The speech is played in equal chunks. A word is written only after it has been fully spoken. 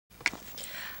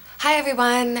Hi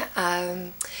everyone.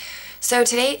 So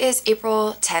today is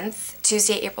April 10th,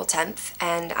 Tuesday, April 10th,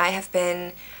 and I have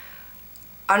been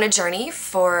on a journey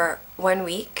for 1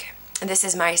 week. This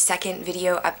is my second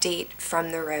video update from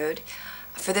the road.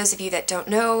 For those of you that don't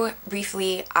know,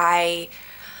 briefly, I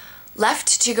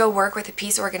left to go work with a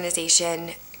peace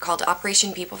organization called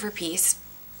Operation People for Peace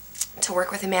to work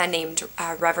with a man named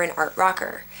Reverend Art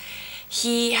Rocker.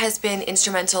 He has been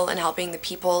instrumental in helping the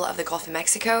people of the Gulf of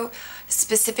Mexico,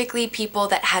 specifically people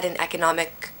that had an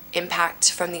economic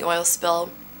impact from the oil spill,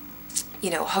 you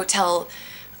know, hotel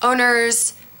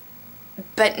owners,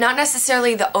 but not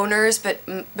necessarily the owners, but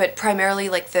primarily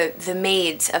like the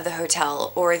maids of the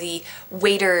hotel or the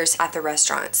waiters at the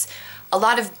restaurants. A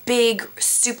lot of big,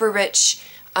 super rich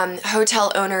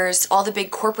hotel owners, all the big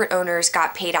corporate owners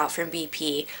got paid out from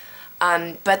BP,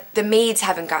 but the maids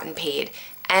haven't gotten paid.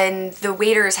 And the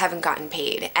waiters haven't gotten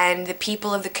paid, and the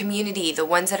people of the community, the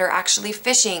ones that are actually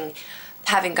fishing,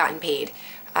 haven't gotten paid.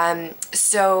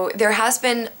 So there has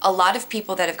been a lot of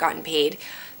people that have gotten paid,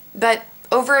 but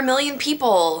over 1 million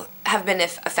people have been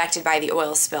affected by the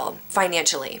oil spill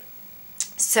financially.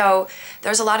 So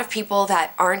there's a lot of people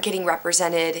that aren't getting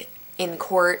represented in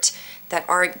court, that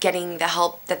aren't getting the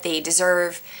help that they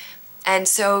deserve. And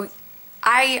so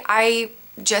I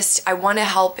want to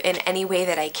help in any way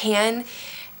that I can.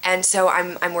 And so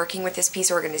I'm working with this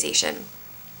peace organization.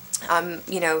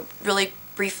 You know, really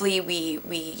briefly, we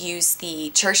use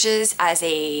the churches as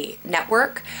a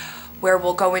network where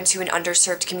we'll go into an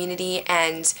underserved community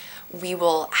and we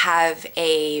will have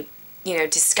a, you know,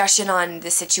 discussion on the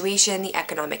situation, the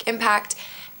economic impact,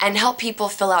 and help people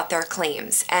fill out their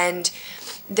claims. And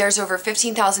there's over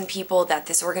 15,000 people that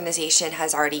this organization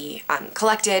has already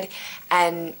collected,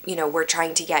 and, you know, we're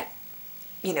trying to get,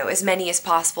 you know, as many as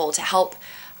possible to help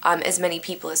as many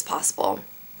people as possible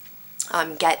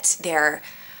get their,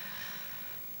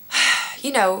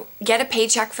 you know, get a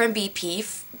paycheck from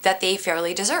BP that they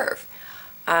fairly deserve.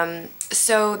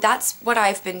 So that's what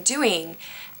I've been doing.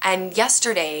 And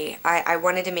yesterday, I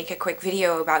wanted to make a quick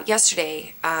video about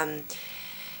yesterday,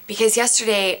 because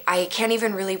yesterday I can't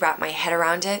even really wrap my head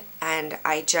around it, and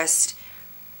I just,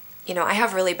 you know, I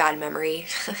have really bad memory,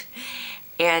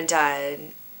 and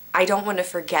I don't want to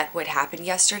forget what happened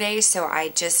yesterday, so I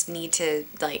just need to,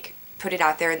 like, put it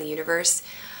out there in the universe.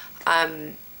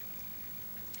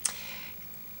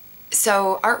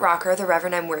 So Art Rocker, the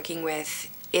Reverend I'm working with,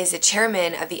 is a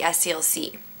chairman of the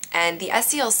SCLC, and the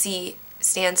SCLC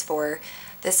stands for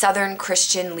the Southern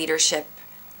Christian Leadership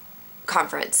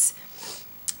Conference.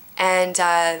 And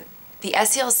the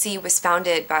SCLC was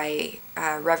founded by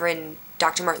Reverend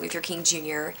Dr. Martin Luther King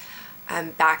Jr.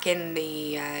 Back in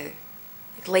the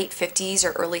late 50s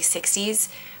or early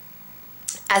 60s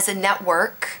as a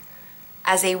network,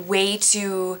 as a way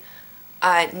to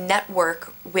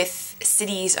network with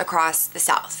cities across the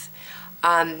South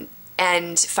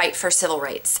and fight for civil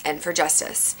rights and for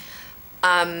justice.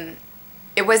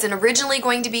 It wasn't originally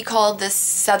going to be called the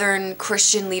Southern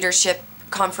Christian Leadership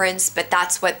Conference, but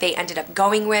that's what they ended up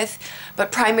going with.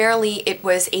 But primarily it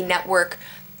was a network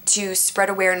to spread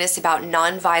awareness about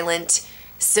nonviolent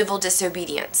civil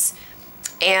disobedience.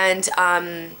 And,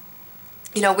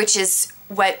 you know, which is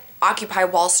what Occupy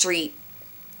Wall Street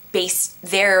based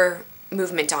their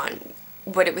movement on.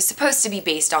 What it was supposed to be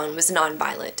based on was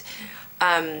nonviolent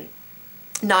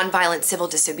civil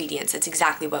disobedience. It's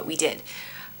exactly what we did.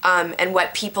 And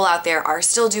what people out there are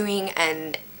still doing,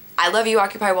 and I love you,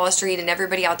 Occupy Wall Street, and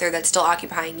everybody out there that's still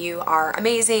occupying you are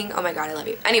amazing. Oh my God, I love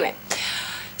you. Anyway,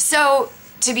 so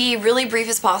to be really brief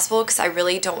as possible, because I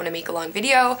really don't want to make a long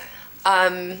video,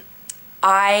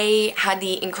 I had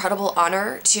the incredible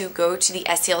honor to go to the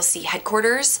SCLC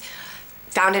Headquarters,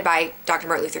 founded by Dr.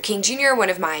 Martin Luther King Jr., one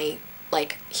of my,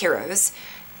 like, heroes,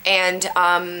 and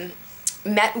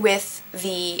met with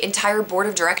the entire board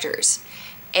of directors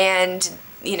and,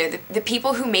 you know, the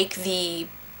people who make the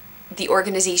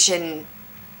organization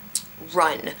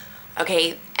run,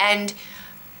 okay? And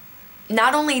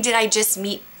not only did I just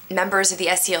meet members of the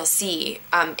SCLC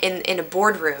in a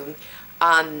boardroom,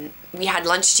 we had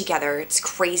lunch together, it's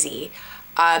crazy,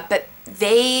 but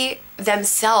they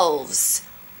themselves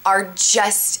are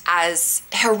just as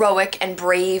heroic and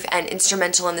brave and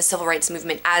instrumental in the civil rights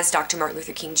movement as Dr. Martin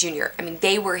Luther King Jr. I mean,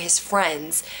 they were his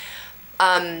friends,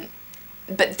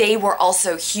 but they were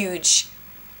also huge,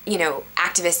 you know,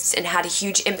 activists and had a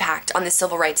huge impact on the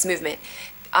civil rights movement.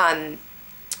 I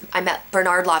met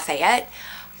Bernard Lafayette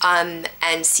and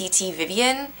C.T.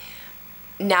 Vivian.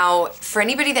 Now, for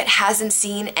anybody that hasn't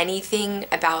seen anything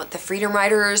about the Freedom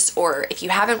Riders, or if you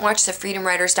haven't watched the Freedom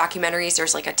Riders documentaries,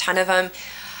 there's like a ton of them,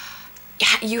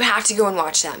 you have to go and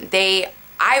watch them.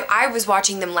 I was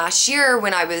watching them last year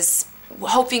when I was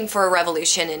hoping for a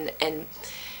revolution, and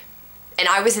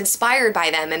I was inspired by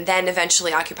them, and then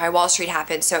eventually Occupy Wall Street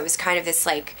happened, so it was kind of this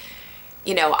like,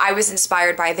 you know, I was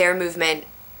inspired by their movement,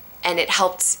 and it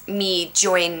helped me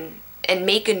join and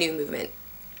make a new movement.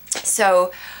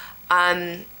 So,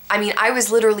 I mean, I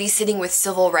was literally sitting with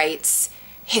civil rights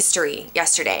history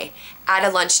yesterday at a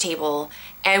lunch table,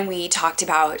 and we talked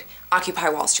about Occupy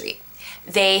Wall Street.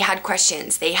 They had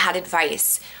questions, they had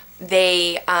advice,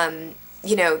 they,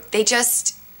 you know,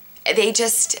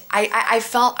 I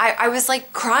felt, I was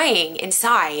like crying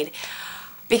inside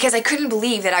because I couldn't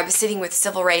believe that I was sitting with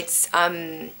civil rights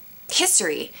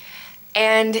history.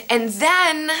 And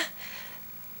then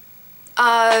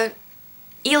Ela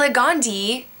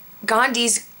Gandhi,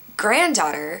 Gandhi's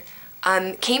granddaughter,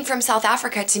 came from South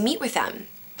Africa to meet with them.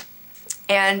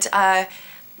 And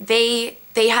they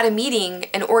had a meeting,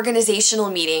 an organizational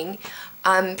meeting,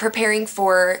 preparing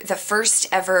for the first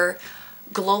ever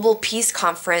global peace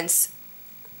conference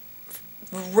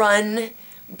run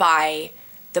by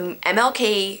the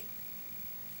MLK,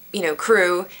 you know,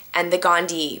 crew and the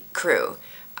Gandhi crew.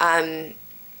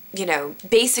 You know,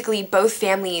 basically both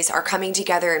families are coming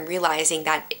together and realizing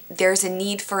that there's a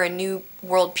need for a new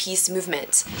world peace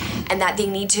movement, and that they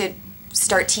need to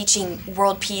start teaching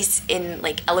world peace in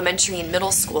like elementary and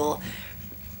middle school.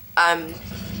 And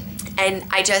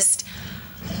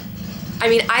I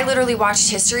mean, I literally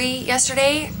watched history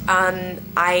yesterday.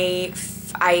 I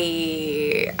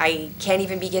can't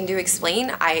even begin to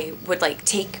explain. I would like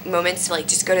take moments to like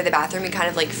just go to the bathroom and kind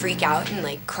of like freak out and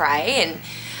like cry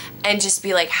and just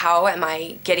be like, how am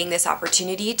I getting this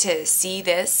opportunity to see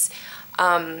this?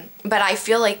 But I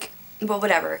feel like, well,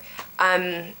 whatever.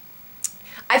 I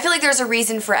feel like there's a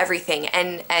reason for everything.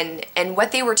 And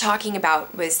what they were talking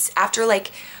about was, after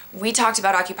like we talked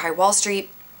about Occupy Wall Street,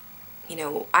 you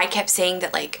know, I kept saying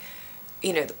that, like,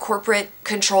 you know, the corporate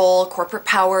control, corporate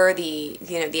power, the,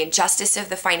 you know, the injustice of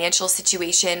the financial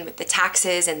situation with the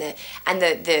taxes and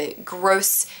the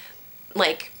gross,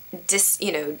 like,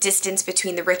 distance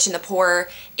between the rich and the poor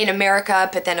in America,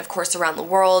 but then of course around the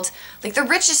world. Like, the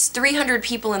richest 300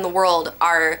 people in the world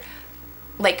are,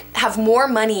 like, have more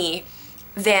money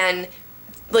than,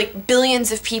 like, billions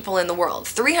of people in the world.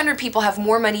 300 people have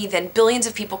more money than billions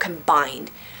of people combined,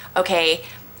 okay?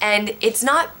 And it's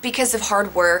not because of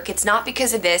hard work, it's not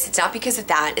because of this, it's not because of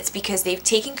that, it's because they've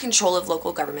taken control of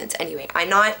local governments. Anyway, I'm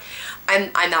not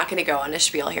gonna go on a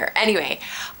spiel here. Anyway,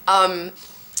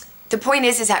 the point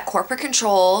is that corporate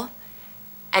control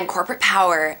and corporate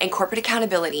power and corporate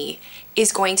accountability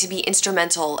is going to be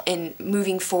instrumental in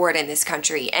moving forward in this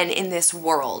country and in this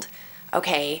world,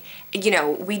 okay? You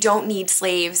know, we don't need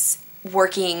slaves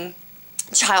working,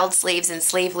 child slaves and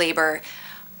slave labor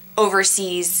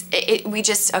overseas.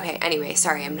 Okay, anyway,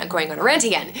 sorry, I'm not going on a rant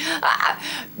again.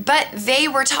 But they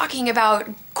were talking about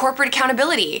corporate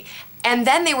accountability, and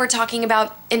then they were talking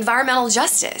about environmental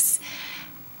justice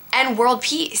and world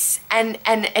peace. And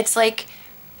it's like,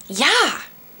 yeah,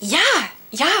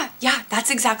 that's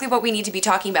exactly what we need to be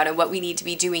talking about and what we need to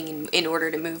be doing in order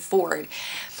to move forward.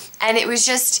 And it was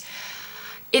just,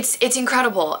 it's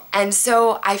incredible. And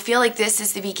so I feel like this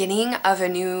is the beginning of a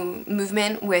new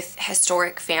movement with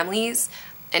historic families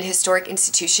and historic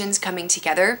institutions coming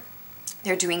together.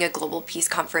 They're doing a global peace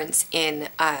conference in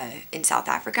South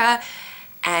Africa,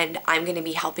 and I'm going to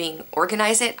be helping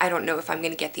organize it. I don't know if I'm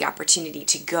going to get the opportunity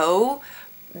to go,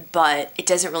 but it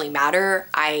doesn't really matter.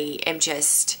 I am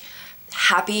just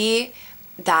happy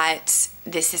that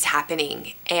this is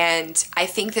happening. And I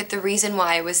think that the reason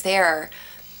why I was there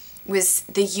was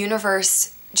the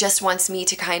universe just wants me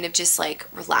to kind of just like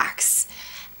relax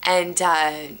and,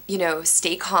 you know,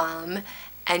 stay calm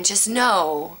and just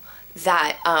know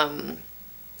that,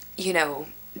 you know,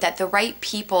 that the right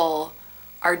people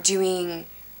are doing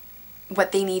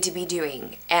what they need to be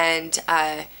doing, and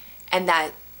that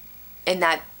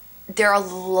there are a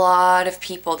lot of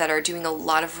people that are doing a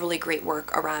lot of really great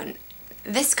work around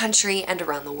this country and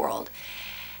around the world.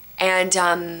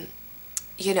 And,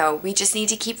 you know, we just need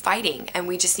to keep fighting, and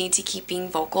we just need to keep being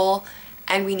vocal,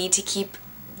 and we need to keep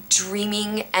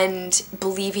dreaming and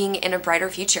believing in a brighter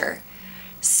future.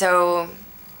 So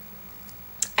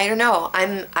I don't know,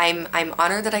 I'm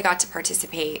honored that I got to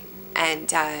participate, and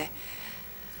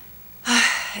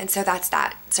so that's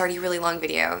that. It's already a really long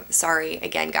video. Sorry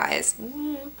again, guys.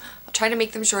 I'll try to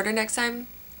make them shorter next time.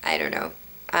 I don't know.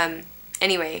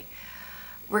 Anyway,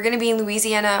 we're gonna be in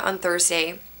Louisiana on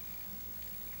Thursday,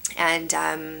 and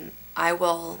I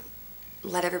will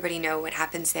let everybody know what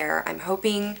happens there. I'm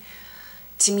hoping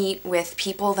to meet with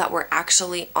people that were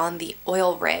actually on the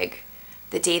oil rig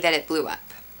the day that it blew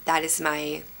up. That is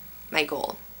my my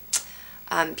goal.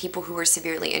 People who were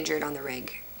severely injured on the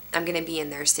rig. I'm going to be in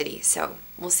their city, so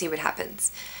we'll see what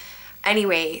happens.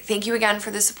 Anyway, thank you again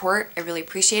for the support. I really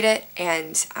appreciate it,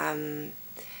 and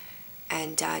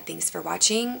thanks for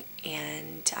watching.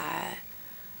 And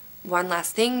one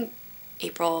last thing,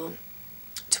 April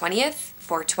 20th,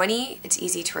 4/20, it's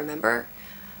easy to remember,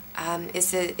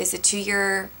 is a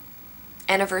 2-year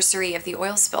anniversary of the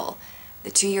oil spill, the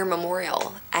 2-year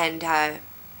memorial, and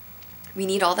we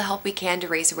need all the help we can to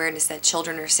raise awareness that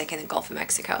children are sick in the Gulf of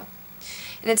Mexico.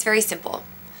 And it's very simple.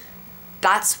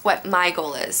 That's what my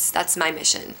goal is. That's my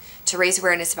mission, to raise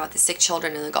awareness about the sick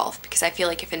children in the Gulf, because I feel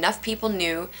like if enough people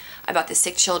knew about the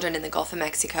sick children in the Gulf of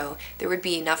Mexico, there would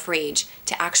be enough rage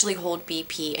to actually hold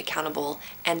BP accountable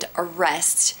and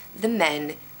arrest the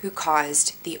men who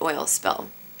caused the oil spill.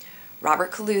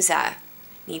 Robert Kaluza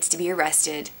needs to be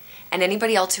arrested, and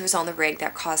anybody else who was on the rig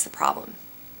that caused the problem.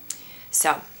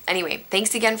 So, anyway,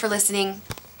 thanks again for listening.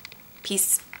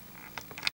 Peace.